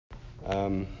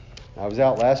I was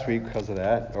out last week because of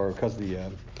that, or because of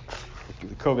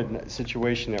the COVID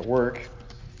situation at work.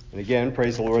 And again,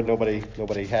 praise the Lord,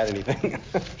 nobody had anything.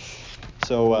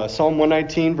 So Psalm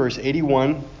 119, verse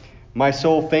 81, My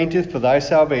soul fainteth for thy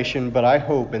salvation, but I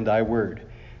hope in thy word.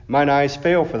 Mine eyes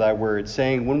fail for thy word,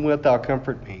 saying, When wilt thou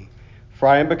comfort me? For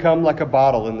I am become like a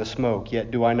bottle in the smoke,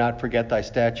 yet do I not forget thy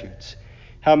statutes.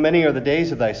 How many are the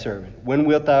days of thy servant? When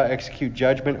wilt thou execute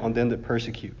judgment on them that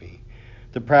persecute me?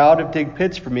 The proud have digged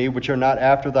pits for me, which are not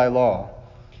after thy law.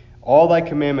 All thy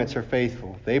commandments are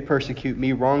faithful. They persecute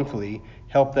me wrongfully.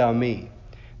 Help thou me.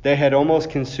 They had almost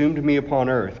consumed me upon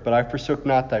earth, but I forsook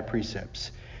not thy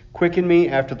precepts. Quicken me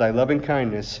after thy loving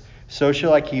kindness, so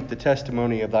shall I keep the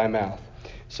testimony of thy mouth.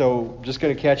 So just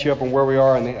going to catch you up on where we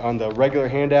are on the regular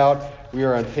handout. We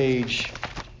are on page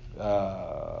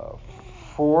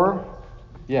 4.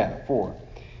 Yeah, 4.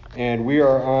 And we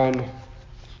are on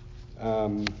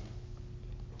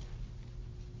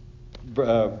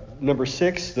number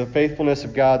 6, the faithfulness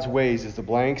of God's ways is the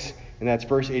blanks. And that's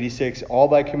verse 86. All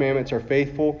thy commandments are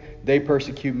faithful. They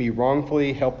persecute me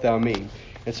wrongfully. Help thou me.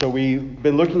 And so we've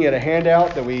been looking at a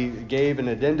handout that we gave an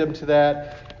addendum to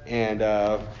that.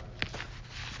 And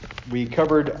we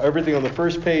covered everything on the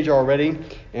first page already.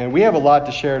 And we have a lot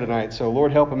to share tonight. So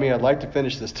Lord helping me, I'd like to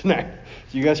finish this tonight.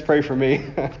 So you guys pray for me.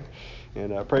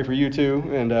 And pray for you too.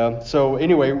 And so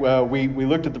anyway, we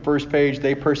looked at the first page.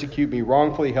 They persecute me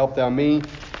wrongfully. Help thou me.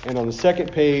 And on the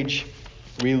second page,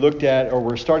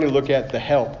 we're starting to look at the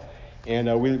help.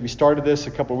 And we started this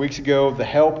a couple of weeks ago. The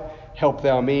help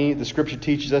thou me. The scripture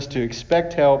teaches us to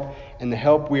expect help. And the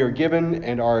help we are given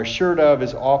and are assured of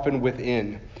is often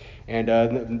within.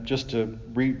 And just to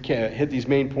hit these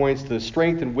main points, the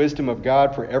strength and wisdom of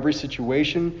God for every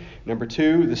situation. Number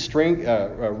 2, the strength,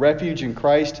 refuge in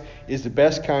Christ is the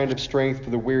best kind of strength for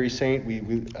the weary saint.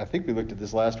 I think we looked at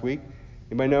this last week.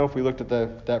 Anybody know if we looked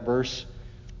at that verse?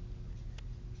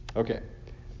 Okay.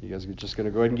 You guys are just going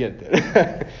to go ahead and get it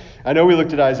then. I know we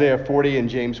looked at Isaiah 40 and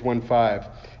James 1:5.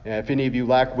 If any of you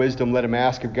lack wisdom, let him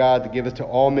ask of God that giveth to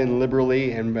all men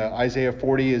liberally. And Isaiah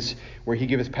 40 is where he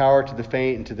giveth power to the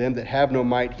faint, and to them that have no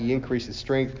might he increaseth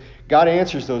strength. God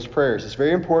answers those prayers. It's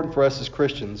very important for us as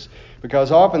Christians,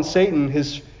 because often Satan,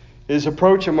 his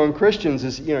approach among Christians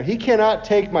is, he cannot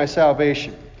take my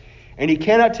salvation, and he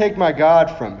cannot take my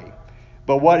God from me.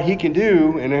 But what he can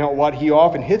do, and what he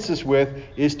often hits us with,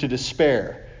 is to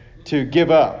despair, to give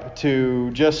up,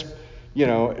 to just,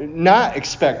 not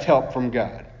expect help from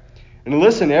God. And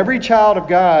listen, every child of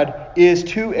God is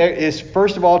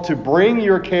first of all to bring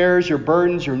your cares, your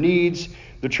burdens, your needs,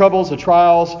 the troubles, the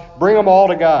trials, bring them all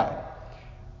to God.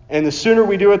 And the sooner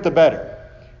we do it, the better.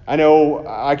 I know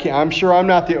I'm sure I'm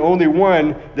not the only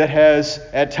one that has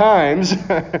at times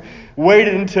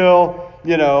waited until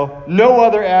no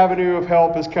other avenue of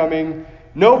help is coming.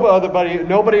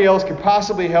 Nobody else can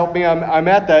possibly help me. I'm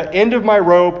at the end of my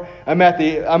rope. I'm at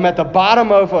the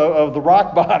bottom of the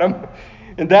rock bottom.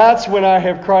 And that's when I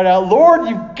have cried out, Lord,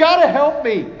 you've got to help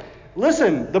me.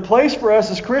 Listen, the place for us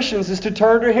as Christians is to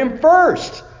turn to him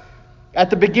first at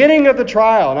the beginning of the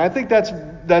trial. And I think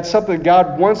that's something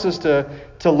God wants us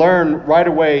to learn right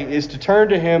away, is to turn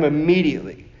to him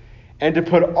immediately and to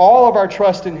put all of our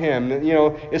trust in him.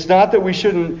 It's not that we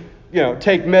shouldn't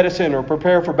take medicine or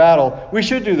prepare for battle. We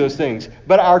should do those things.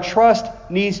 But our trust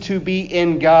needs to be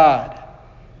in God.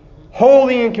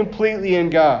 Wholly and completely in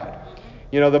God.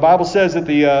 The Bible says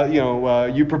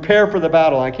that you prepare for the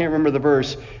battle. I can't remember the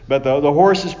verse, but the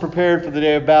horse is prepared for the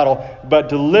day of battle, but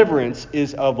deliverance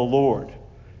is of the Lord.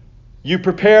 You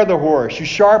prepare the horse. You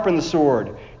sharpen the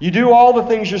sword. You do all the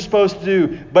things you're supposed to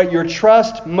do, but your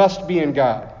trust must be in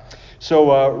God.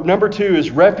 So number 2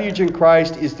 is refuge in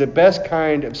Christ is the best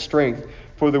kind of strength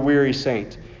for the weary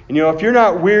saint. And if you're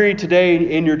not weary today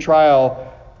in your trial,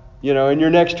 in your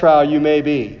next trial you may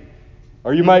be.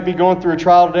 Or you might be going through a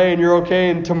trial today and you're okay,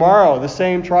 and tomorrow the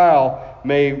same trial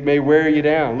may wear you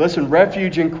down. Listen,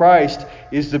 refuge in Christ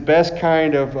is the best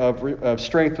kind of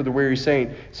strength for the weary saint.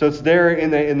 So it's there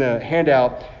in the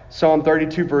handout, Psalm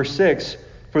 32 verse 6.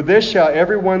 For this shall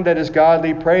everyone that is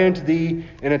godly pray unto thee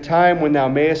in a time when thou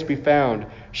mayest be found.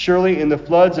 Surely in the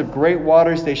floods of great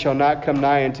waters they shall not come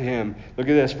nigh unto him. Look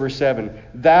at this, verse 7.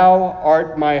 Thou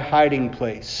art my hiding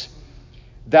place.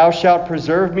 Thou shalt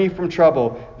preserve me from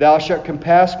trouble. Thou shalt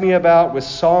compass me about with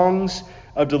songs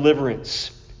of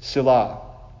deliverance. Selah.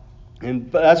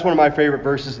 And that's one of my favorite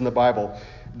verses in the Bible.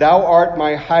 Thou art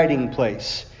my hiding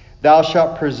place. Thou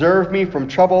shalt preserve me from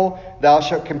trouble. Thou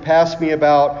shalt compass me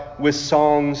about with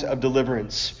songs of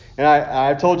deliverance. And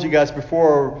I've told you guys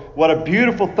before what a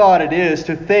beautiful thought it is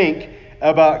to think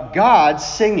about God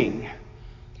singing.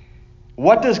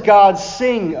 What does God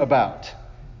sing about?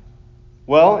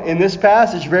 Well, in this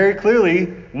passage, very clearly,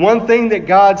 one thing that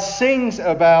God sings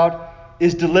about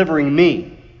is delivering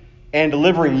me and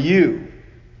delivering you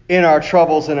in our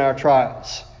troubles and our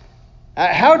trials.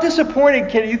 How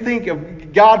disappointed can you think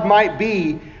of God might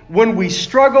be when we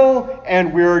struggle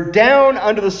and we're down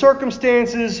under the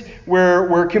circumstances, where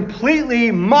we're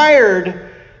completely mired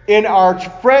in our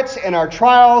frets and our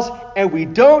trials, and we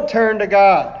don't turn to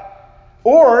God?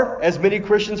 Or, as many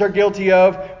Christians are guilty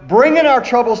of, bringing our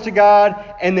troubles to God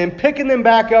and then picking them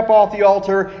back up off the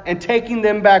altar and taking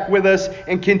them back with us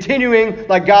and continuing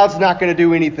like God's not going to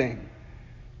do anything.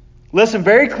 Listen,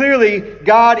 very clearly,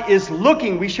 God is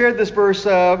looking. We shared this verse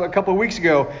a couple of weeks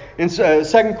ago in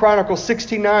 2 Chronicles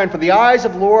 16:9. For the eyes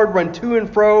of the Lord run to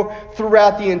and fro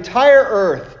throughout the entire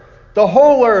earth, the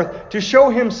whole earth, to show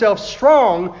himself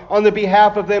strong on the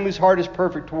behalf of them whose heart is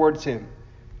perfect towards him.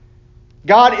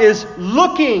 God is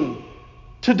looking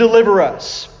to deliver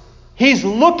us. He's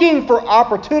looking for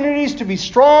opportunities to be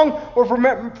strong, or for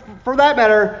that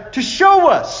matter, to show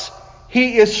us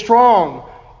he is strong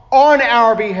on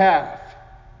our behalf.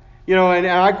 You know, and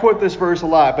I quote this verse a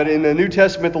lot, but in the New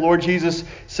Testament, the Lord Jesus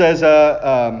says,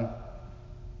 I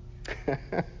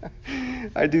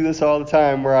do this all the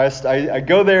time, where I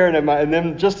go there and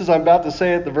then just as I'm about to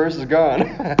say it, the verse is gone.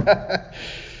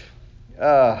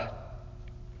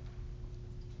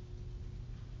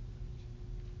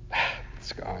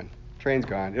 It's gone. Train's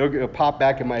gone. It'll pop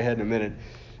back in my head in a minute.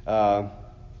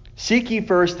 Seek ye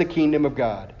first the kingdom of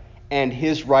God and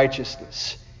his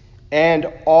righteousness, and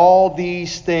all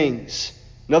these things.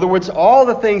 In other words, all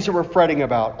the things that we're fretting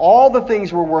about, all the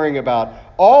things we're worrying about,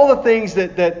 all the things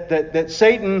that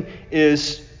Satan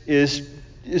is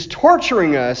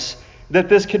torturing us, that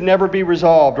this could never be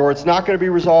resolved, or it's not going to be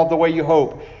resolved the way you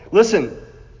hope. Listen,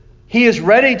 he is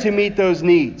ready to meet those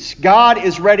needs. God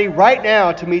is ready right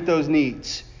now to meet those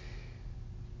needs.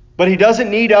 But he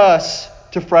doesn't need us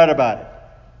to fret about it.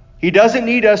 He doesn't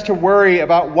need us to worry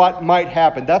about what might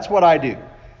happen. That's what I do.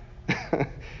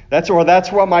 That's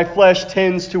what my flesh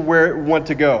tends to want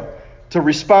to go, to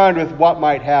respond with what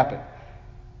might happen.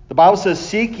 The Bible says,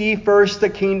 seek ye first the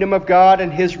kingdom of God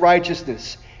and his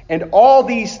righteousness. And all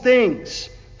these things,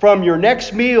 from your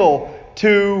next meal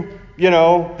to,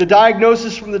 the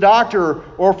diagnosis from the doctor,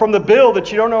 or from the bill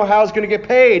that you don't know how is going to get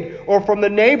paid, or from the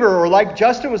neighbor, or like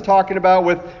Justin was talking about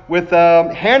with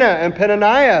Hannah and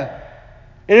Peninnah.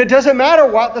 And it doesn't matter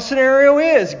what the scenario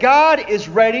is. God is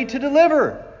ready to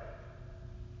deliver.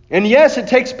 And yes, it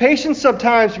takes patience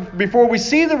sometimes before we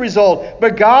see the result.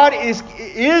 But God is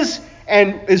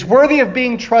worthy of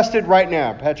being trusted right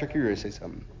now. Patrick, you're going to say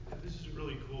something. This is a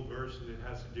really cool verse, and it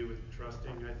has to do with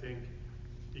trusting, I think.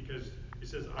 Because it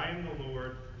says, I am the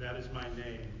Lord, that is my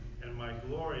name, and my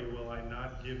glory will I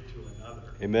not give to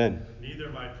another. Amen. Neither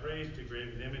my praise to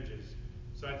graven images.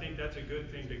 So I think that's a good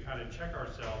thing to kind of check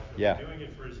ourselves. Are we doing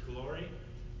it for his glory?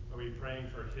 Are we praying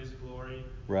for his glory?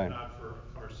 Right. Not for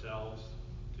ourselves,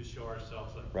 to show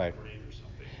ourselves like right. great or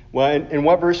something. Well, and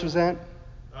what verse was that?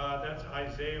 That's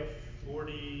Isaiah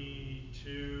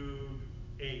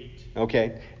 42:8.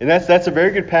 Okay. And that's a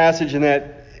very good passage, in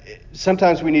that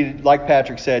sometimes we need, like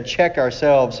Patrick said, check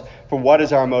ourselves for what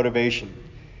is our motivation.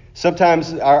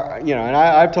 Sometimes, and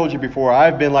I've told you before,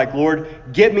 I've been like, Lord,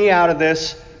 get me out of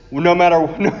this. No matter,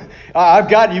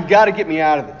 you've got to get me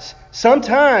out of this.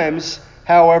 Sometimes,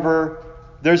 however,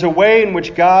 there's a way in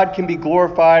which God can be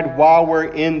glorified while we're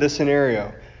in the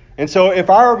scenario. And so if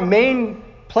our main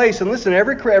place, and listen,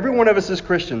 every one of us is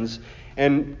Christians,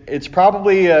 and it's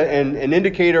probably an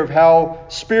indicator of how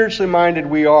spiritually minded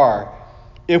we are,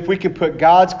 if we can put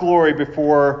God's glory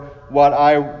before what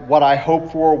I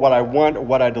hope for, what I want, or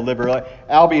what I deliver. Like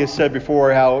Albie has said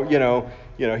before, how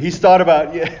he's thought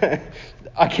about,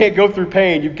 I can't go through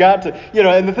pain. You've got to,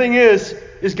 and the thing is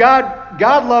God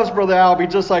loves Brother Albie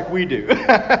just like we do.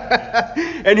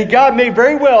 And God may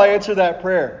very well answer that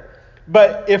prayer.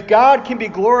 But if God can be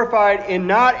glorified in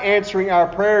not answering our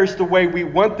prayers the way we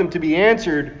want them to be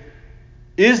answered,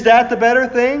 is that the better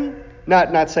thing?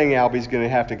 Not saying Albie's going to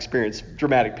have to experience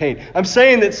dramatic pain. I'm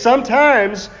saying that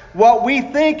sometimes what we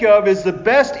think of as the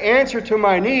best answer to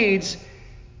my needs,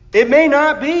 it may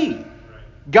not be.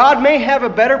 God may have a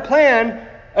better plan,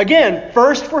 again,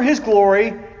 first for his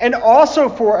glory and also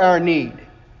for our need.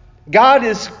 God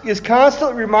is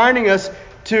constantly reminding us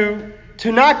to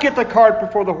not get the cart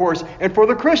before the horse. And for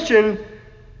the Christian,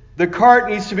 the cart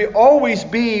needs to always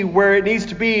be where it needs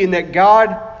to be, in that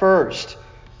God first,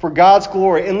 for God's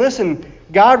glory. And listen,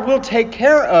 God will take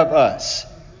care of us.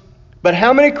 But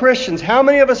how many Christians, how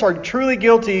many of us are truly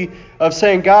guilty of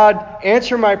saying, God,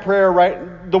 answer my prayer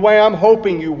right the way I'm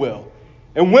hoping you will?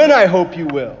 And when I hope you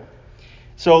will.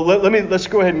 So let's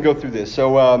go ahead and go through this.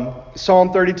 So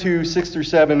Psalm 32, 6 through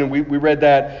 7, and we read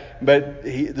that. But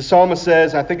the psalmist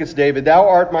says, I think it's David, Thou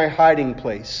art my hiding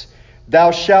place.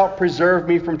 Thou shalt preserve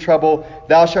me from trouble.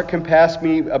 Thou shalt compass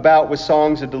me about with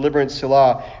songs of deliverance,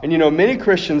 Selah. And many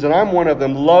Christians, and I'm one of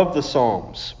them, love the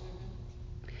Psalms.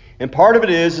 And part of it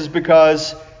is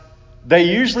because they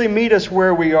usually meet us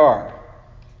where we are.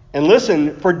 And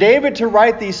listen, for David to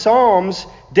write these Psalms,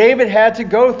 David had to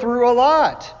go through a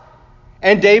lot.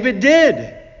 And David did.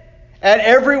 At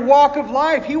every walk of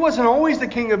life. He wasn't always the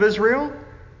king of Israel.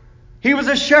 He was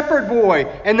a shepherd boy.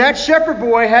 And that shepherd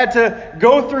boy had to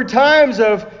go through times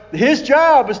of his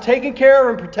job was taking care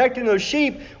of and protecting those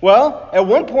sheep. Well, at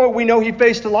one point we know he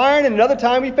faced a lion, and another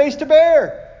time he faced a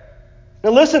bear. Now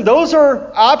listen, those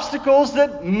are obstacles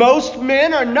that most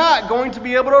men are not going to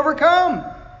be able to overcome.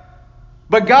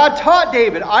 But God taught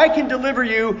David, I can deliver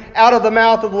you out of the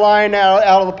mouth of the lion, out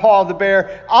of the paw of the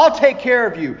bear. I'll take care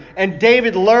of you. And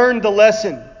David learned the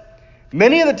lesson.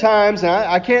 Many of the times, and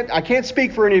I can't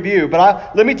speak for any of you,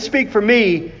 but let me speak for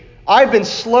me. I've been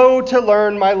slow to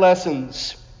learn my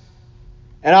lessons.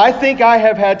 And I think I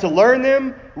have had to learn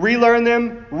them, relearn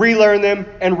them,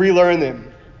 and relearn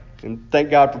them. And thank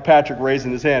God for Patrick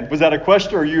raising his hand. Was that a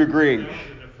question or are you agreeing? That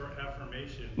was an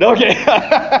affirmation. Okay.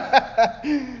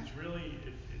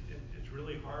 It's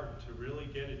really hard to really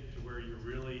get it to where you're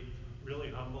really,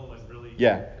 really humble and really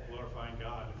glorifying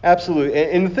God. Absolutely.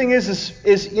 And the thing is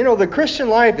the Christian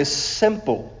life is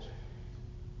simple.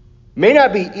 May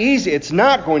not be easy. It's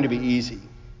not going to be easy.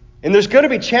 And there's going to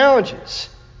be challenges.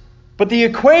 But the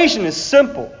equation is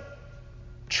simple.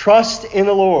 Trust in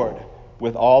the Lord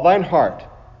with all thine heart.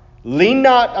 Lean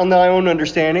not on thy own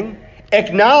understanding.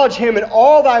 Acknowledge him in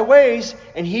all thy ways,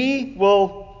 and he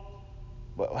will...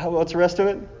 What's the rest of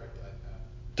it?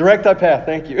 Direct thy path.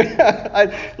 Thank you.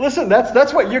 Listen,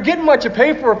 that's what you're getting what you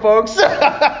pay for, folks.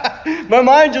 My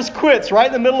mind just quits right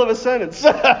in the middle of a sentence.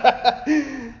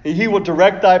 He will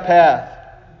direct thy path.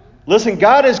 Listen,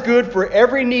 God is good for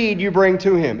every need you bring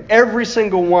to him. Every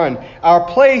single one. Our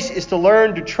place is to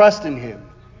learn to trust in him.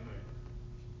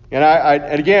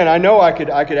 And again, I know I could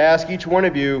ask each one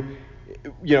of you,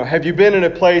 have you been in a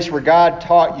place where God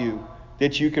taught you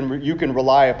that you can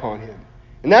rely upon him?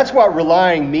 And that's what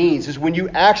relying means, is when you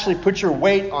actually put your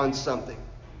weight on something.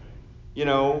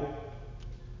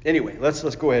 Anyway,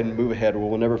 let's go ahead and move ahead, or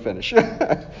we'll never finish.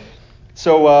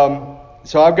 So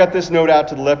I've got this note out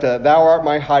to the left. Thou art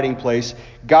my hiding place.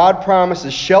 God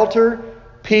promises shelter,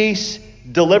 peace,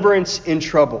 deliverance in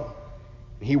trouble.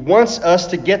 He wants us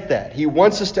to get that. He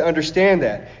wants us to understand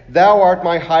that. Thou art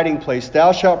my hiding place.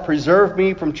 Thou shalt preserve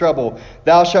me from trouble.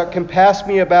 Thou shalt compass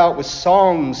me about with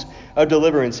songs of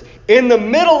deliverance. In the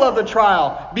middle of the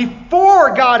trial,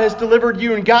 before God has delivered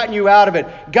you and gotten you out of it,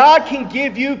 God can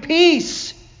give you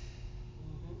peace.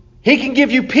 He can give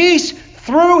you peace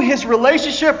through his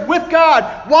relationship with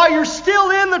God while you're still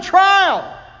in the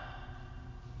trial.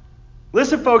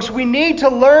 Listen, folks, we need to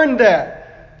learn that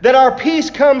our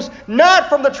peace comes not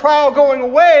from the trial going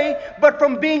away, but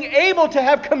from being able to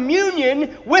have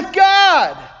communion with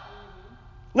God.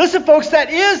 Listen, folks,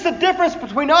 that is the difference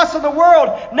between us and the world.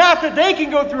 Not that they can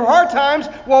go through hard times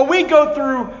while we go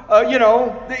through,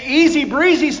 the easy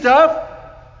breezy stuff.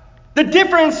 The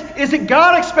difference is that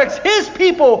God expects his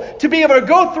people to be able to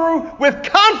go through with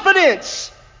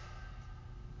confidence.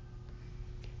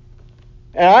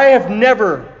 And I have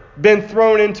never been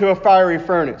thrown into a fiery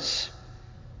furnace.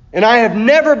 And I have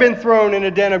never been thrown in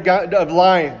a den of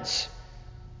lions.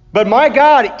 But my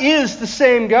God is the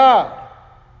same God.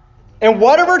 And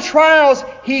whatever trials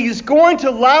he's going to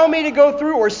allow me to go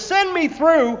through or send me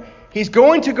through, he's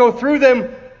going to go through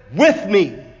them with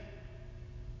me.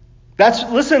 That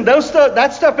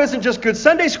stuff isn't just good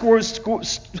Sunday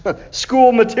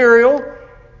school material.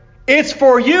 It's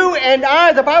for you and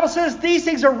I. The Bible says these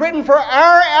things are written for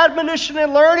our admonition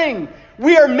and learning.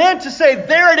 We are meant to say,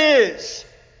 there it is.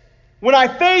 When I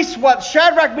face what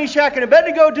Shadrach, Meshach, and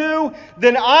Abednego do,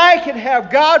 then I can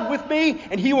have God with me,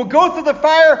 and he will go through the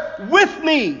fire with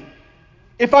me.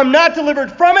 If I'm not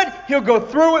delivered from it, he'll go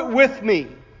through it with me.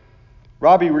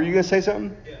 Robbie, were you going to say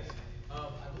something? Yes. I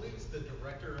believe it's the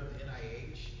director of the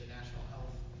NIH, the National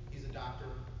Health. He's a doctor.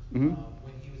 Mm-hmm.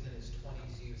 When he was in his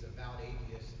 20s, he was a avowed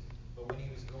atheist. But when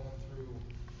he was going through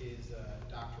his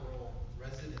doctoral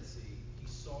residency, he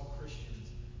saw Christians,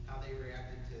 how they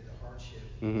reacted to the hardship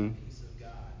and the peace of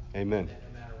God. Amen. That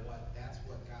no matter what, that's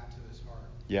what got to his heart.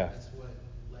 Yeah. That's what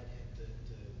led him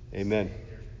to Amen. say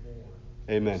there's more.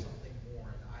 Amen. There's something more,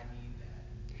 and I need that.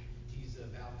 He's a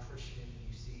devout Christian, and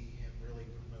you see him really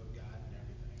promote God and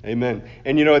everything. Amen.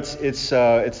 And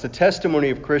it's the testimony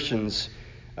of Christians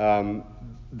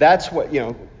That's what,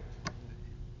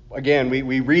 again,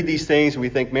 we read these things and we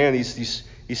think, man, these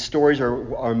stories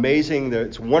are amazing.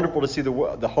 It's wonderful to see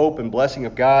the hope and blessing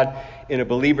of God in a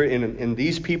believer, in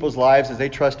these people's lives as they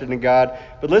trusted in God.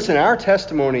 But listen, our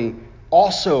testimony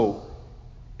also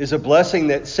is a blessing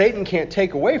that Satan can't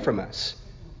take away from us.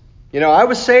 I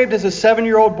was saved as a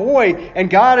 7-year-old boy, and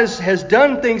God has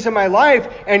done things in my life,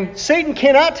 and Satan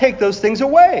cannot take those things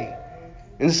away.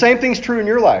 And the same thing's true in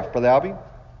your life, Brother Albie.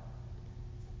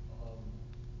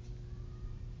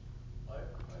 My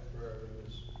prayer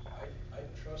is I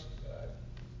trust God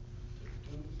to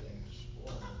do things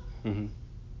for me. Mm-hmm.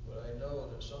 But I know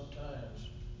that sometimes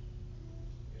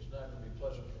it's not going to be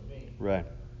pleasant for me. Right.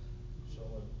 So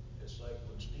it's like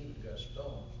when Stephen got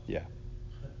stoned. Yeah.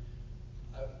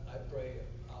 I pray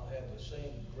I'll have the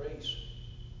same grace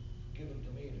given to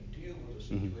me to deal with the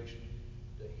situation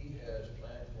that he has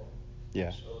planned for me.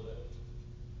 Yeah. So that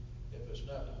if it's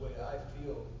not the way I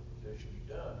feel that it should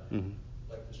be done,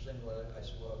 like this thing where I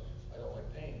said, well, I don't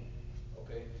like pain,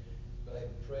 okay? But I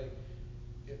pray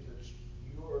if it's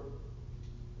your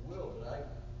will that I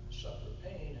suffer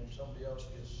pain and somebody else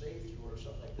gets saved through it or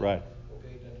something like that, right.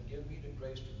 Okay, then give me the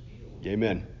grace to deal with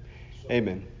Amen. it. So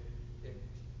Amen.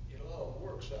 It all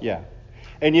works out. Yeah.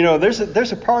 And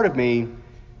there's a part of me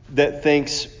that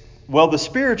thinks, well, the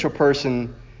spiritual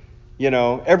person,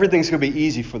 everything's going to be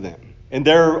easy for them. And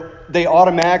they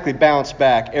automatically bounce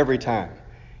back every time.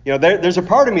 There's a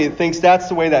part of me that thinks that's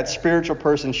the way that spiritual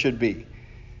person should be.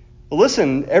 Well,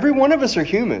 listen, every one of us are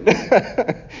human.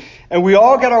 And we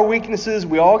all got our weaknesses.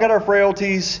 We all got our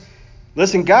frailties.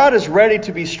 Listen, God is ready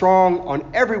to be strong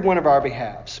on every one of our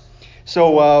behalves.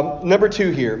 So number 2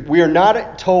 here, we are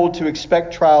not told to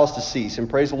expect trials to cease. And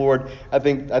praise the Lord, I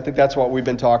think that's what we've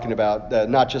been talking about,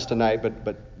 not just tonight,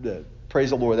 but praise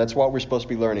the Lord, that's what we're supposed to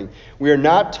be learning. We are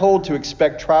not told to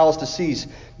expect trials to cease,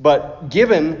 but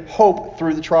given hope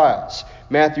through the trials.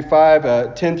 Matthew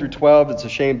 5, 10 through 12. It's a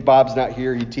shame Bob's not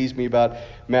here. He teased me about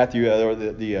Matthew, or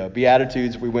the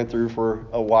Beatitudes we went through for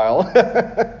a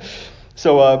while.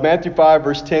 So Matthew 5,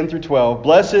 verse 10 through 12.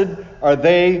 Blessed are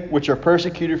they which are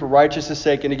persecuted for righteousness'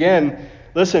 sake. And again,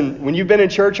 listen, when you've been in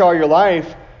church all your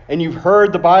life and you've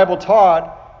heard the Bible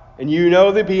taught and you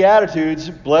know the Beatitudes,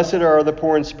 blessed are the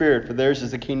poor in spirit, for theirs is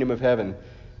the kingdom of heaven.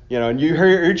 And you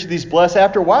hear each of these blessed.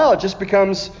 After a while, it just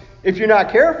becomes, if you're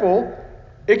not careful,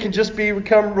 it can just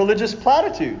become religious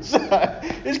platitudes.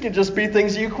 This can just be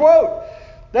things you quote.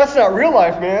 That's not real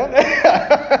life,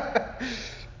 man.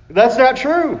 That's not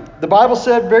true. The Bible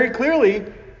said very clearly,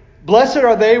 blessed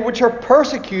are they which are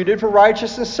persecuted for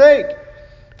righteousness' sake,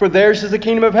 for theirs is the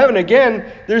kingdom of heaven. Again,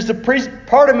 there's the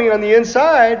part of me on the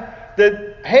inside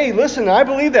that, hey, listen, I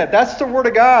believe that. That's the word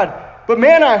of God. But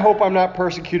man, I hope I'm not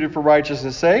persecuted for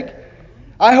righteousness' sake.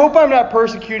 I hope I'm not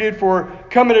persecuted for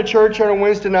coming to church on a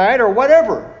Wednesday night or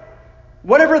whatever.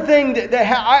 Whatever thing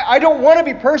I don't want to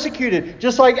be persecuted.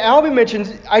 Just like Albie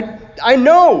mentions, I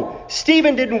know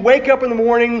Stephen didn't wake up in the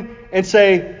morning and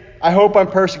say, I hope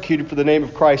I'm persecuted for the name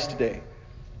of Christ today.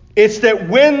 It's that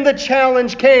when the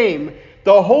challenge came,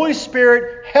 the Holy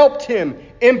Spirit helped him,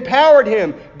 empowered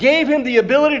him, gave him the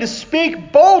ability to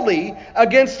speak boldly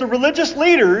against the religious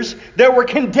leaders that were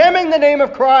condemning the name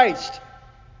of Christ.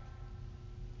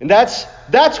 And that's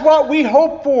what we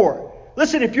hope for.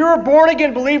 Listen, if you're a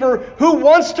born-again believer who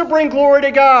wants to bring glory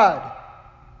to God,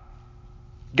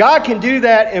 God can do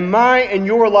that in my and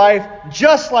your life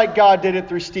just like God did it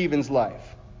through Stephen's life.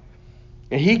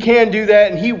 And He can do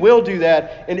that, and He will do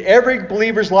that in every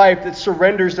believer's life that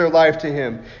surrenders their life to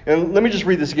Him. And let me just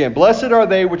read this again. Blessed are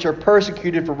they which are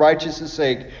persecuted for righteousness'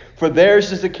 sake, for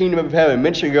theirs is the kingdom of heaven.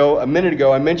 A minute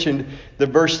ago, I mentioned that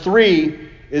verse 3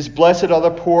 is blessed are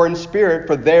the poor in spirit,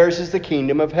 for theirs is the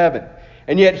kingdom of heaven.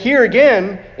 And yet here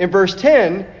again, in verse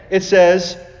 10, it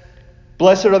says,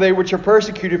 blessed are they which are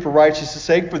persecuted for righteousness'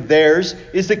 sake, for theirs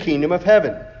is the kingdom of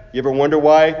heaven. You ever wonder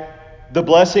why the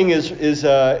blessing is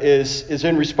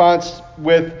in response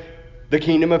with the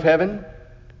kingdom of heaven?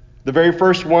 The very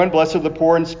first one, blessed are the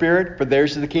poor in spirit, for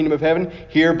theirs is the kingdom of heaven.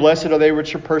 Here, blessed are they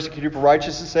which are persecuted for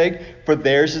righteousness' sake, for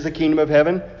theirs is the kingdom of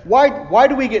heaven. Why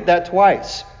do we get that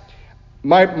twice?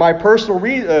 My personal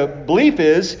belief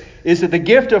is that the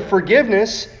gift of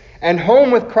forgiveness and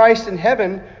home with Christ in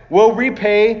heaven will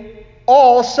repay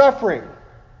all suffering.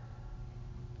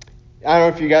 I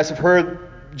don't know if you guys have heard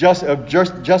of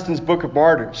Justin's Book of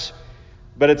Martyrs,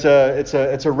 but it's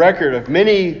a record of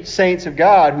many saints of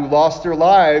God who lost their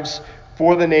lives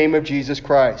for the name of Jesus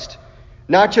Christ.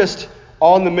 Not just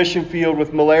on the mission field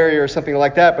with malaria or something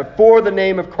like that, but for the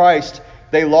name of Christ,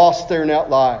 they lost their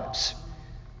lives.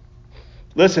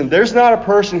 Listen, there's not a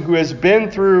person who has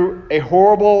been through a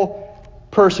horrible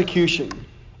persecution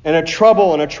and a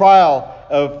trouble and a trial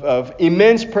of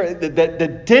immense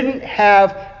that didn't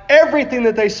have everything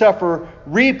that they suffer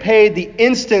repaid the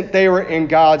instant they were in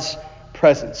God's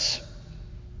presence.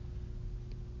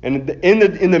 And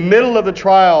in the middle of the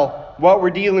trial, what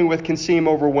we're dealing with can seem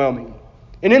overwhelming.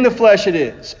 And in the flesh it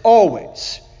is,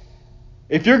 always.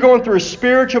 If you're going through a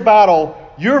spiritual battle,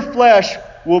 your flesh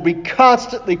will be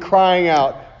constantly crying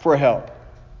out for help.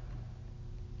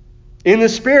 In the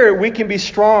Spirit, we can be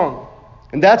strong.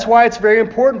 And that's why it's very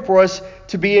important for us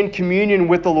to be in communion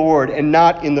with the Lord and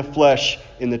not in the flesh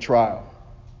in the trial.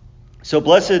 So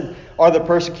blessed are the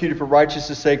persecuted for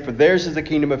righteousness' sake, for theirs is the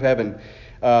kingdom of heaven.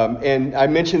 And I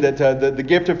mentioned that the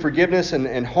gift of forgiveness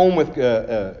and home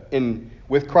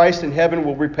with Christ in heaven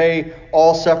will repay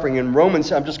all suffering. In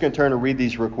Romans, I'm just going to turn and read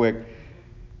these real quick.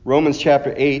 Romans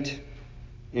chapter 8,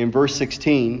 in verse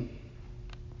 16.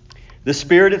 The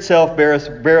Spirit itself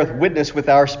beareth witness with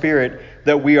our spirit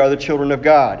that we are the children of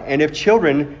God. And if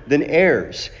children, then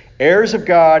heirs, heirs of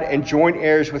God and joint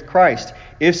heirs with Christ,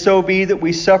 if so be that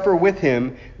we suffer with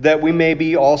him, that we may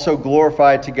be also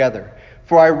glorified together.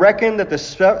 For I reckon that the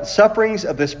sufferings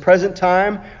of this present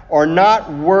time are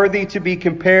not worthy to be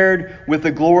compared with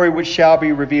the glory which shall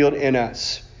be revealed in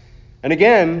us. And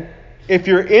again, if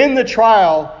you're in the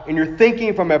trial and you're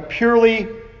thinking from a purely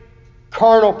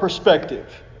carnal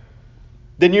perspective,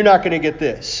 then you're not going to get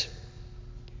this.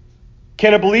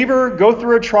 Can a believer go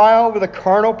through a trial with a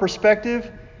carnal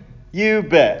perspective? You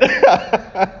bet.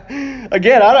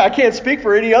 Again, I can't speak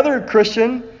for any other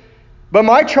Christian, but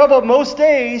my trouble most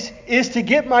days is to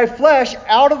get my flesh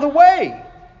out of the way.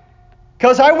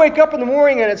 Because I wake up in the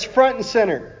morning and it's front and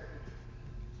center.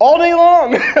 All day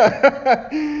long.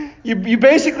 You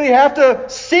basically have to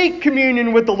seek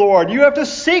communion with the Lord. You have to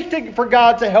seek for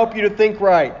God to help you to think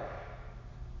right.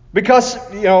 Because,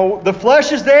 the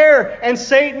flesh is there and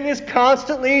Satan is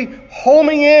constantly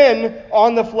homing in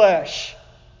on the flesh.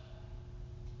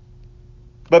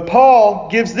 But Paul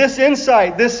gives this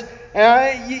insight,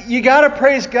 you got to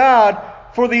praise God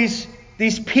for these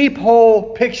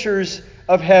peephole pictures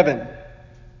of heaven.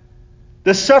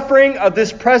 The suffering of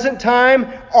this present time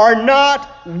are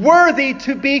not worthy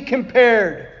to be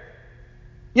compared.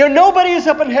 Nobody is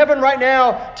up in heaven right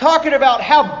now talking about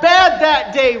how bad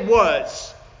that day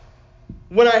was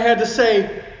when I had to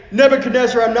say,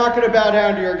 Nebuchadnezzar, I'm not going to bow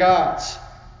down to your gods.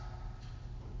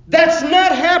 That's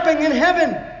not happening in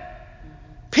heaven.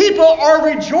 People are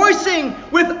rejoicing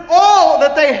with all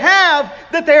that they have,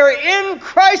 that they are in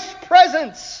Christ's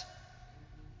presence.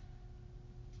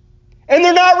 And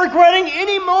they're not regretting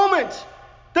any moment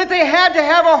that they had to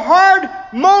have a hard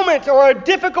moment or a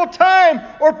difficult time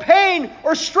or pain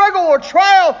or struggle or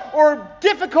trial or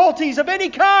difficulties of any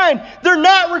kind. They're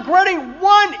not regretting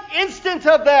one instant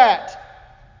of that.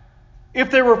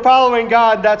 If they were following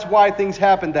God, that's why things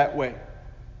happened that way.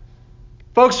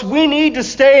 Folks, we need to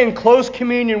stay in close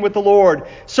communion with the Lord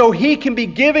so He can be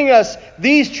giving us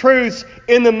these truths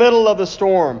in the middle of the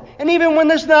storm. And even when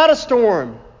there's not a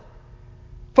storm.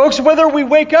 Folks, whether we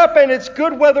wake up and it's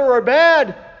good weather or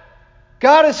bad,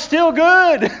 God is still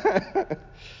good.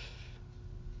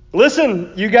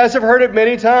 Listen, you guys have heard it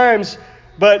many times,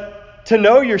 but to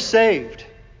know you're saved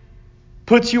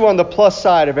puts you on the plus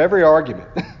side of every argument.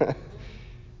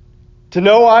 To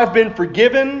know I've been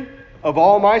forgiven of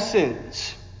all my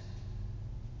sins.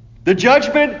 The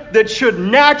judgment that should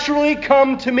naturally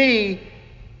come to me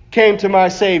came to my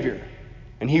Savior,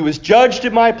 and He was judged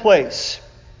in my place.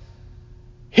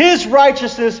 His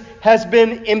righteousness has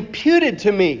been imputed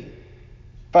to me.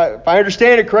 If I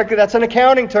understand it correctly, that's an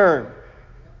accounting term.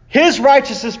 His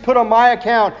righteousness put on my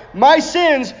account. My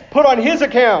sins put on His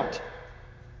account.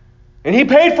 And He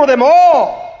paid for them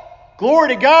all. Glory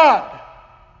to God.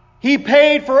 He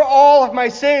paid for all of my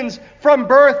sins from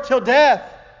birth till death.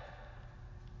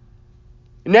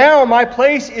 Now my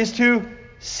place is to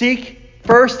seek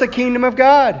first the kingdom of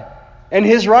God and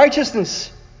His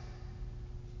righteousness.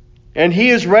 And He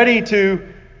is ready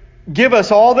to give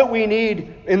us all that we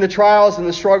need in the trials and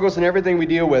the struggles and everything we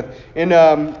deal with. In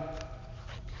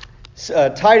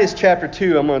Titus chapter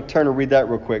 2, I'm going to turn and read that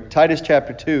real quick. Titus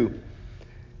chapter 2,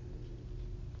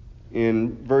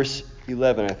 in verse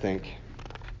 11, I think.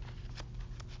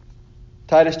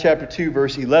 Titus chapter 2,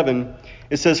 verse 11,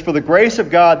 it says, For the grace of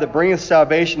God that bringeth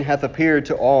salvation hath appeared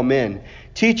to all men,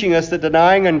 teaching us that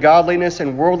denying ungodliness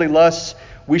and worldly lusts,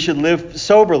 we should live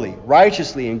soberly,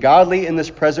 righteously, and godly in this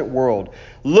present world,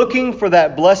 looking for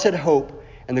that blessed hope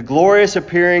and the glorious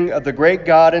appearing of the great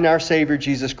God and our Savior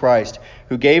Jesus Christ,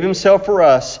 who gave Himself for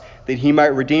us, that he might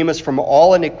redeem us from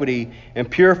all iniquity and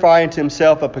purify unto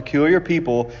himself a peculiar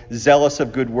people, zealous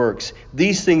of good works.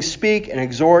 These things speak and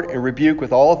exhort and rebuke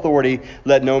with all authority.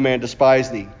 Let no man despise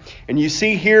thee. And you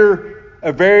see here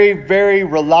a very, very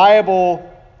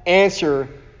reliable answer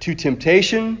to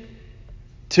temptation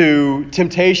to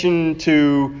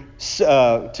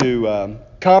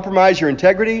compromise your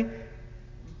integrity.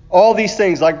 All these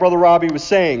things, like Brother Robbie was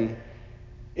saying,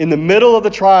 in the middle of the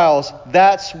trials,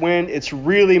 that's when it's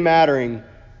really mattering,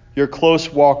 your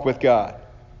close walk with God.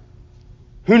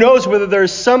 Who knows whether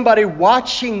there's somebody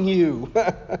watching you?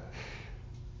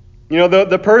 You know,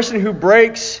 the person who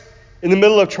breaks in the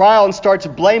middle of trial and starts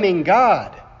blaming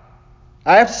God.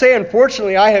 I have to say,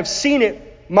 unfortunately, I have seen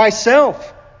it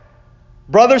myself.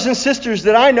 Brothers and sisters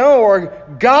that I know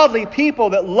are godly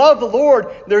people that love the Lord.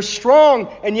 They're strong,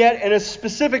 and yet in a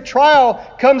specific trial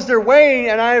comes their way,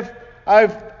 and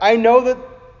I know that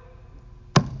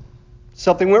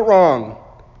something went wrong.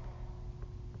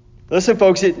 Listen,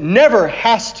 folks, it never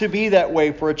has to be that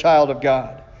way for a child of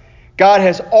God. God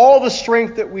has all the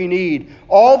strength that we need,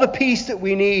 all the peace that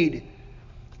we need.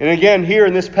 And again, here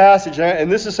in this passage,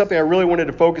 and this is something I really wanted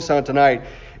to focus on tonight,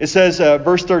 it says,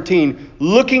 verse 13,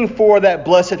 looking for that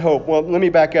blessed hope. Well, let me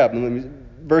back up.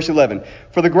 Verse 11,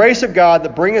 for the grace of God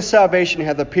that bringeth salvation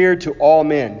hath appeared to all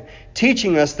men,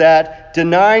 teaching us that,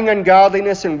 denying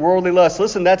ungodliness and worldly lust.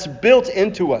 Listen, that's built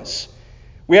into us.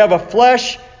 We have a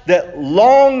flesh that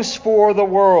longs for the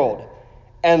world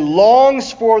and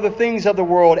longs for the things of the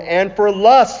world and for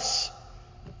lusts.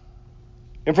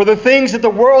 And for the things that the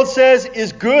world says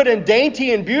is good and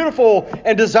dainty and beautiful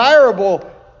and desirable,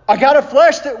 I got a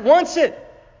flesh that wants it.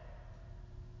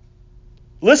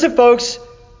 Listen, folks,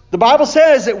 the Bible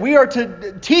says that we are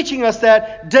teaching us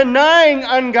that denying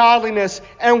ungodliness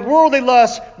and worldly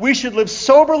lust, we should live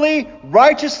soberly,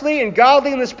 righteously, and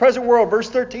godly in this present world. Verse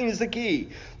 13 is the key.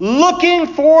 Looking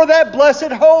for that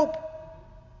blessed hope.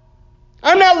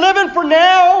 I'm not living for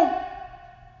now.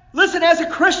 Listen, as a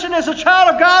Christian, as a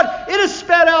child of God, it is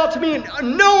spelled out to me in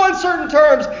no uncertain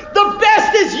terms. The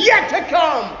best is yet to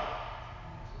come.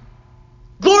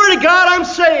 Glory to God, I'm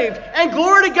saved. And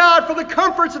glory to God for the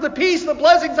comforts and the peace and the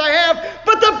blessings I have.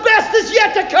 But the best is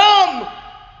yet to come.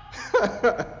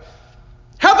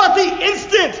 How about the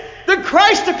instant that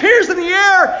Christ appears in the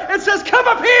air and says, come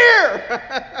up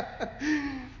here?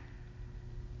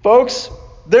 Folks,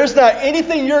 there's not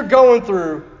anything you're going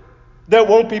through that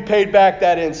won't be paid back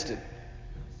that instant.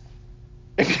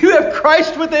 If you have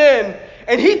Christ within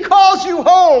and He calls you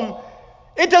home,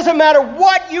 it doesn't matter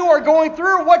what you are going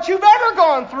through, what you've ever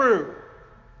gone through.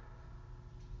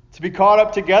 To be caught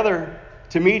up together,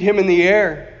 to meet Him in the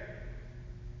air.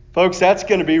 Folks, that's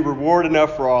going to be reward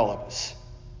enough for all of us.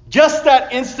 Just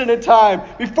that instant in time,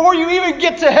 before you even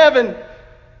get to heaven,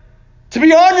 to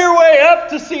be on your way up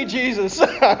to see Jesus.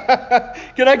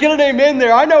 Can I get an amen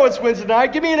there? I know it's Wednesday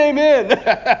night. Give me an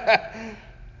amen.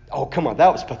 Oh, come on.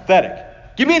 That was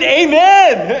pathetic. Give me an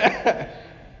amen.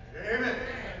 Amen.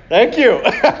 Thank you.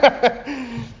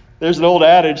 There's an old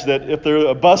adage that if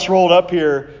a bus rolled up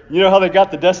here, you know how they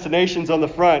got the destinations on the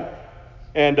front?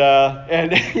 And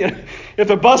you know, if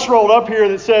a bus rolled up here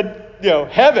that said,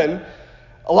 heaven,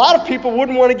 a lot of people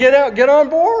wouldn't want to get on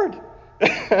board.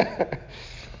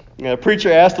 A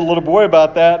preacher asked a little boy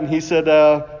about that, and he said,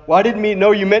 well, I didn't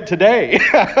know you meant today.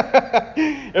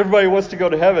 Everybody wants to go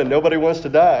to heaven. Nobody wants to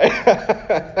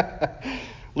die.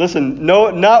 Listen,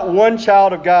 not one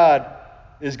child of God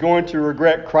is going to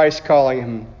regret Christ calling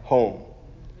him home.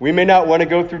 We may not want to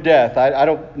go through death. I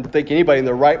don't think anybody in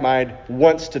their right mind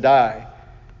wants to die.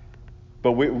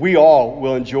 But we all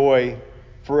will enjoy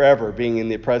forever being in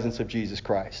the presence of Jesus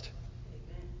Christ.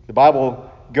 The Bible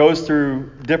goes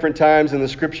through different times in the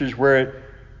scriptures where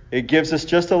it gives us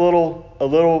just a little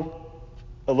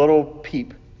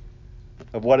peep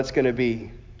of what it's going to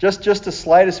be. Just the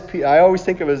slightest peep. I always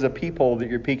think of it as a peephole that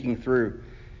you're peeking through.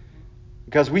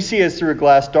 Because we see it through a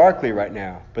glass darkly right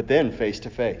now, but then face to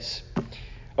face.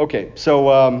 Okay,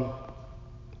 so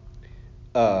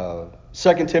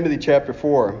 2 Timothy chapter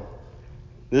 4.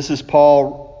 This is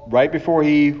Paul right before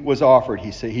he was offered,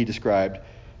 he described.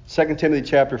 2 Timothy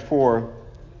chapter 4.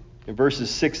 In verses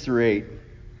 6 through 8.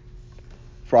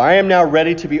 For I am now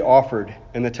ready to be offered,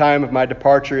 and the time of my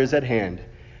departure is at hand.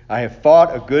 I have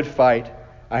fought a good fight.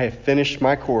 I have finished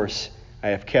my course. I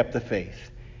have kept the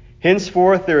faith.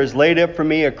 Henceforth there is laid up for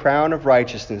me a crown of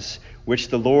righteousness, which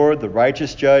the Lord, the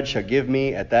righteous judge, shall give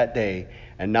me at that day,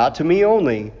 and not to me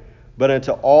only, but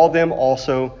unto all them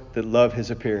also that love his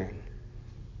appearing.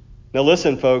 Now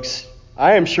listen, folks.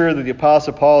 I am sure that the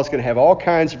Apostle Paul is going to have all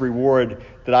kinds of reward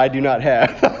that I do not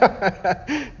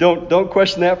have. Don't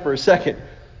question that for a second.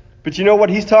 But you know what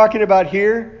he's talking about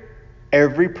here?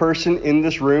 Every person in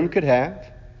this room could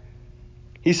have.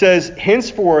 He says,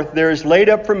 henceforth there is laid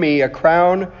up for me a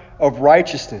crown of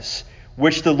righteousness,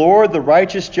 which the Lord, the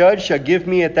righteous judge, shall give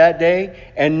me at that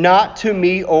day, and not to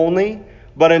me only,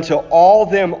 but unto all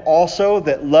them also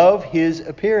that love his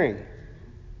appearing.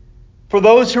 For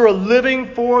those who are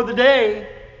living for the day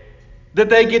that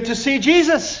they get to see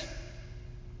Jesus.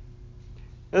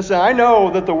 Listen, I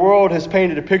know that the world has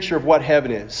painted a picture of what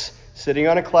heaven is. Sitting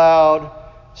on a cloud,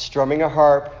 strumming a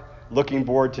harp, looking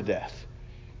bored to death.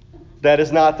 That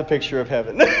is not the picture of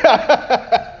heaven.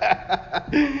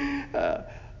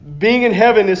 Being in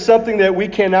heaven is something that we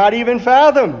cannot even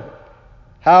fathom.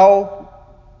 How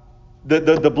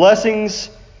the blessings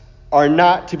are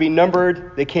not to be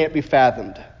numbered. They can't be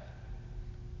fathomed.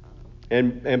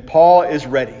 And Paul is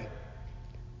ready.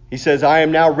 He says, I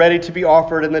am now ready to be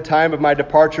offered, and the time of my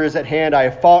departure is at hand. I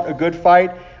have fought a good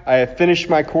fight. I have finished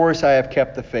my course. I have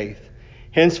kept the faith.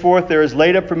 Henceforth there is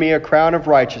laid up for me a crown of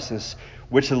righteousness,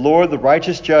 which the Lord, the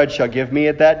righteous judge, shall give me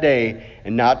at that day,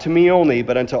 and not to me only,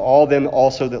 but unto all them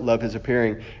also that love his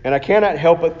appearing. And I cannot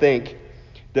help but think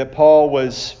that Paul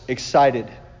was excited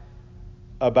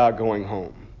about going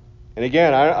home. And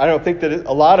again, I don't think that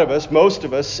a lot of us, most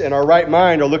of us, in our right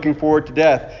mind are looking forward to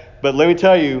death. But let me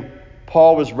tell you,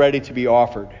 Paul was ready to be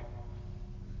offered.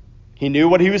 He knew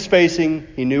what he was facing.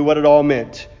 He knew what it all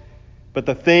meant. But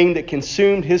the thing that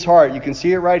consumed his heart, you can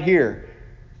see it right here,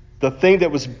 the thing that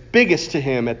was biggest to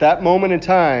him at that moment in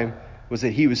time was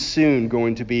that he was soon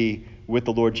going to be with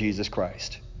the Lord Jesus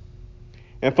Christ.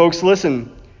 And folks,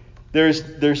 listen,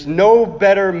 there's no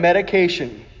better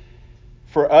medication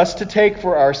for us to take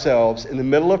for ourselves in the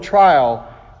middle of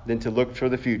trial than to look for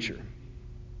the future.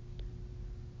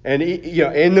 And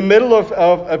in the middle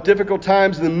of difficult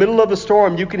times, in the middle of the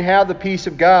storm, you can have the peace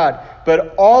of God.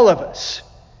 But all of us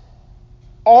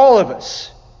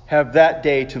have that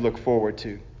day to look forward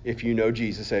to if you know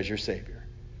Jesus as your Savior.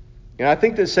 And I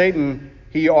think that Satan,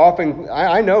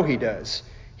 I know he does.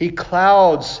 He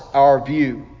clouds our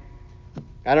view.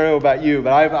 I don't know about you,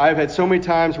 but I've had so many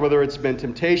times, whether it's been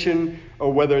temptation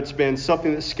or whether it's been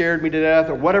something that scared me to death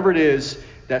or whatever it is,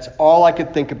 that's all I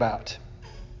could think about.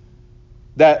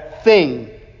 That thing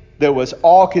that was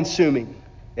all-consuming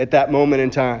at that moment in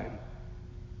time.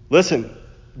 Listen,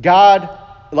 God,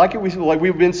 like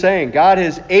we've been saying, God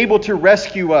is able to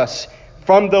rescue us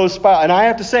from those spots. And I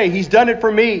have to say, he's done it for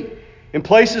me in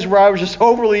places where I was just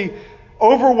overly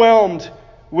overwhelmed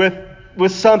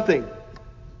with something.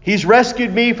 He's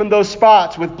rescued me from those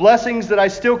spots with blessings that I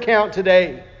still count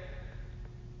today.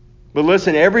 But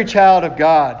listen, every child of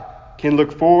God can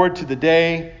look forward to the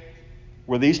day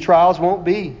where these trials won't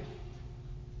be.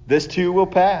 This too will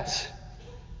pass.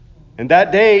 And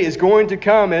that day is going to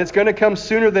come, and it's going to come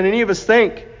sooner than any of us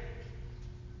think.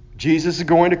 Jesus is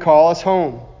going to call us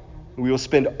home. We will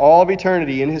spend all of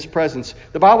eternity in his presence.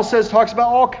 The Bible talks about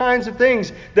all kinds of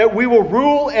things, that we will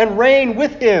rule and reign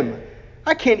with him.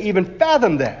 I can't even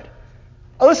fathom that.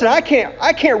 Listen, I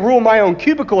can't rule my own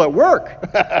cubicle at work.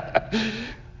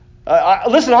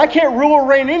 Listen, I can't rule or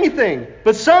reign anything.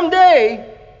 But someday,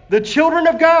 the children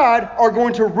of God are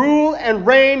going to rule and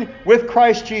reign with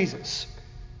Christ Jesus.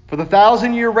 For the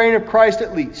 1,000-year reign of Christ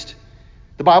at least.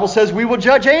 The Bible says we will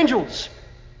judge angels.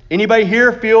 Anybody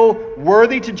here feel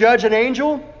worthy to judge an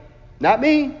angel? Not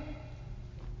me.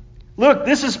 Look,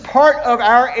 this is part of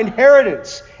our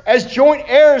inheritance as joint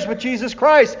heirs with Jesus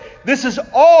Christ. This is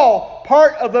all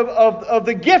part of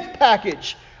the gift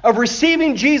package of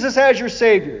receiving Jesus as your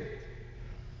Savior.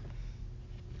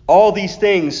 All these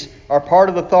things are part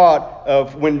of the thought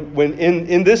of when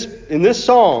in this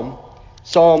Psalm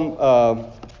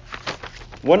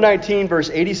 119 verse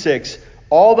 86,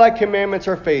 all thy commandments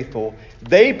are faithful.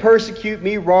 They persecute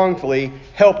me wrongfully.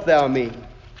 Help thou me.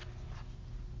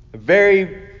 A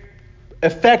very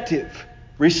effective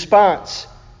response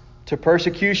to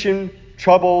persecution,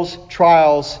 troubles,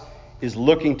 trials is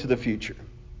looking to the future.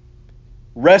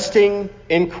 Resting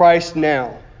in Christ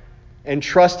now and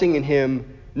trusting in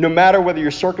him no matter whether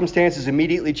your circumstances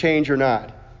immediately change or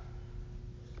not.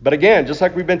 But again, just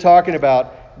like we've been talking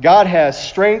about, God has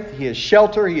strength, he has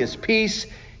shelter, he has peace,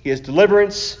 he has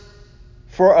deliverance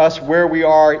for us where we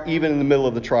are even in the middle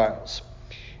of the trials.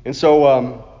 And so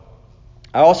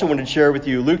I also wanted to share with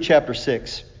you Luke chapter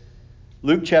 6.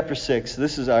 Luke chapter 6.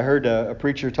 I heard a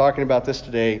preacher talking about this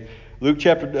today. Luke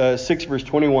chapter 6 verse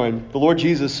 21. The Lord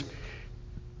Jesus,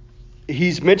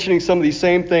 he's mentioning some of these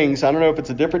same things. I don't know if it's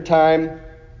a different time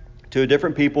to a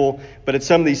different people, but it's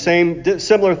some of these same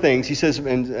similar things. He says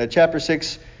in chapter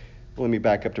 6, let me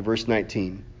back up to verse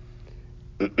 19.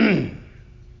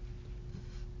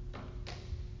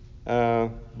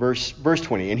 verse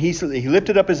 20. And he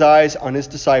lifted up his eyes on his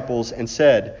disciples and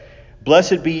said,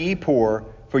 Blessed be ye poor,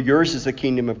 for yours is the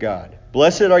kingdom of God.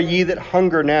 Blessed are ye that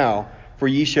hunger now, for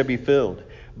ye shall be filled.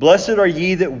 Blessed are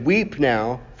ye that weep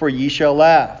now, for ye shall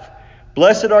laugh.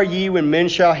 Blessed are ye when men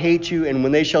shall hate you, and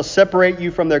when they shall separate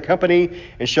you from their company,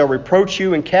 and shall reproach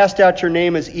you, and cast out your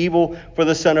name as evil for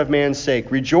the Son of Man's sake.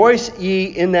 Rejoice ye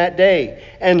in that day,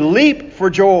 and leap for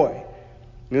joy.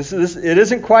 It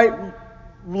isn't quite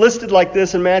listed like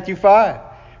this in Matthew 5.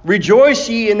 Rejoice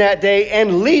ye in that day,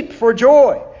 and leap for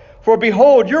joy. For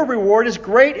behold, your reward is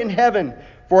great in heaven,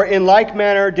 for in like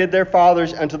manner did their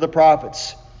fathers unto the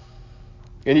prophets.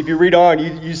 And if you read on,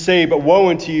 you say, But woe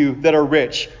unto you that are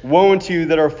rich, woe unto you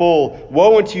that are full,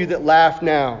 woe unto you that laugh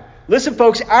now. Listen,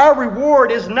 folks, our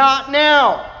reward is not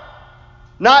now.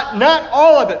 Not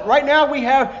all of it. Right now we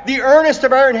have the earnest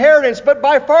of our inheritance, but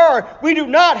by far we do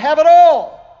not have it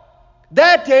all.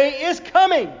 That day is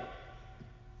coming.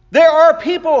 There are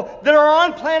people that are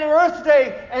on planet Earth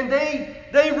today, and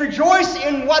they rejoice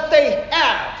in what they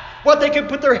have. What they can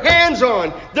put their hands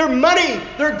on, their money,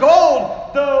 their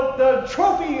gold, the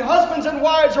trophy husbands and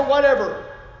wives or whatever.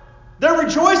 They're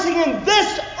rejoicing in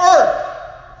this earth.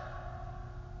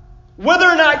 Whether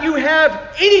or not you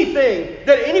have anything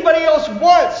that anybody else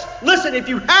wants, listen, if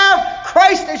you have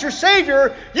Christ as your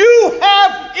Savior, you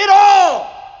have it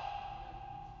all.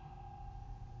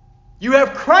 You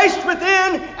have Christ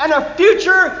within and a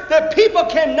future that people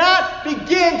cannot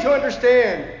begin to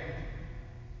understand.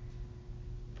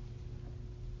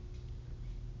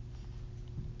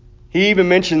 He even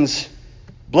mentions,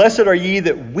 Blessed are ye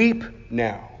that weep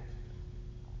now.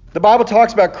 The Bible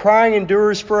talks about crying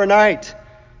endures for a night,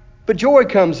 but joy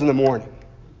comes in the morning.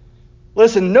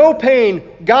 Listen, no pain.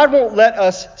 God won't let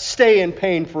us stay in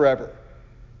pain forever.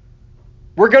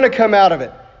 We're going to come out of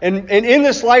it. And in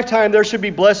this lifetime there should be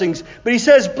blessings. But he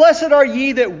says, Blessed are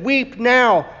ye that weep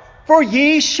now, for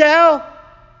ye shall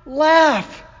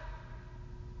laugh.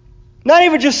 Not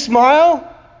even just smile.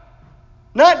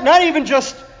 Not even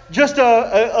just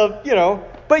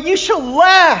but you shall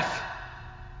laugh.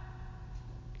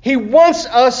 He wants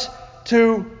us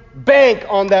to bank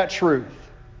on that truth.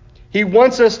 He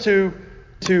wants us to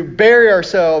bury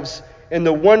ourselves in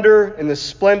the wonder and the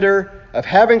splendor of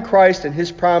having Christ and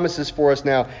His promises for us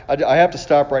now. I have to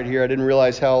stop right here. I didn't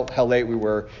realize how late we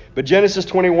were. But Genesis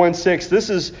 21:6, this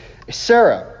is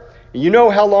Sarah. You know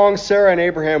how long Sarah and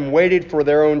Abraham waited for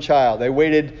their own child. They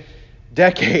waited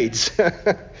decades.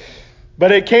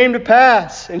 But it came to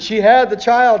pass, and she had the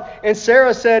child, and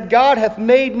Sarah said, God hath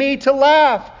made me to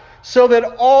laugh, so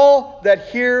that all that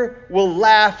hear will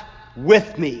laugh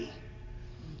with me.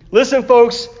 Listen,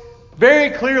 folks, very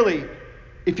clearly,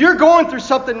 if you're going through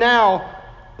something now,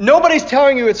 nobody's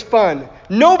telling you it's fun.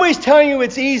 Nobody's telling you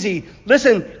it's easy.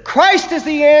 Listen, Christ is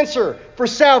the answer for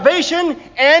salvation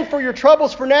and for your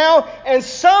troubles for now, and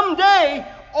someday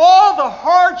all the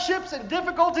hardships and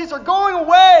difficulties are going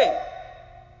away.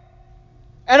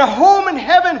 And a home in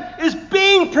heaven is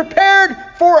being prepared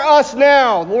for us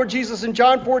now. Lord Jesus in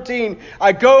John 14,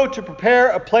 I go to prepare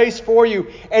a place for you.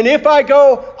 And if I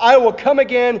go, I will come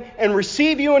again and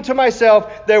receive you unto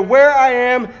myself, that where I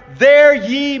am, there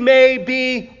ye may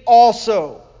be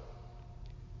also.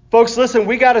 Folks, listen,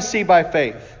 we got to see by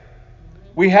faith.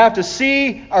 We have to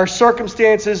see our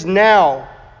circumstances now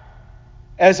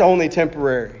as only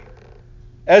temporary,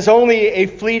 as only a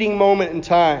fleeting moment in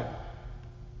time.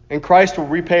 And Christ will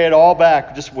repay it all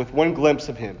back just with one glimpse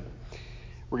of Him.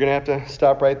 We're going to have to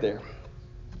stop right there.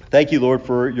 Thank you, Lord,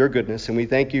 for your goodness, and we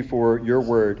thank you for your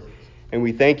word. And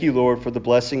we thank you, Lord, for the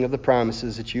blessing of the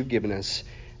promises that you've given us.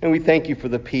 And we thank you for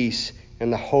the peace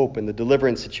and the hope and the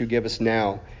deliverance that you give us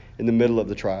now in the middle of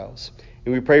the trials.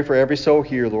 And we pray for every soul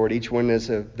here, Lord, each one as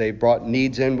they brought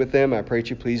needs in with them. I pray that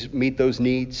you please meet those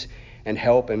needs and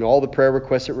help. And all the prayer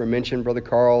requests that were mentioned, Brother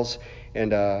Carl's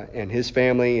and his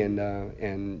family,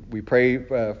 and we pray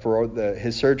for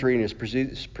his surgery and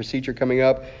his procedure coming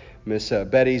up, Miss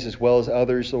Betty's as well as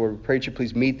others. Lord, we pray that you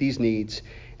please meet these needs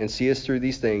and see us through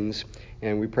these things.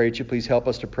 And we pray that you please help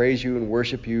us to praise you and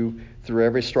worship you through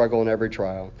every struggle and every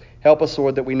trial. Help us,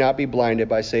 Lord, that we not be blinded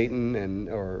by Satan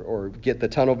or get the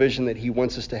tunnel vision that he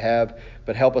wants us to have,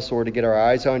 but help us, Lord, to get our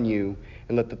eyes on you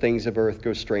and let the things of earth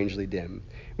go strangely dim.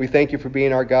 We thank you for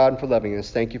being our God and for loving us.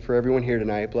 Thank you for everyone here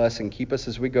tonight. Bless and keep us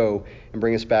as we go and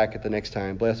bring us back at the next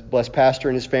time. Bless Pastor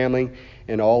and his family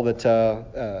and all that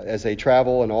as they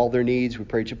travel and all their needs. We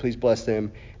pray that you please bless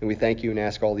them. And we thank you and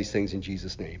ask all these things in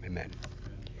Jesus' name. Amen.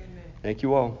 Thank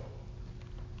you all.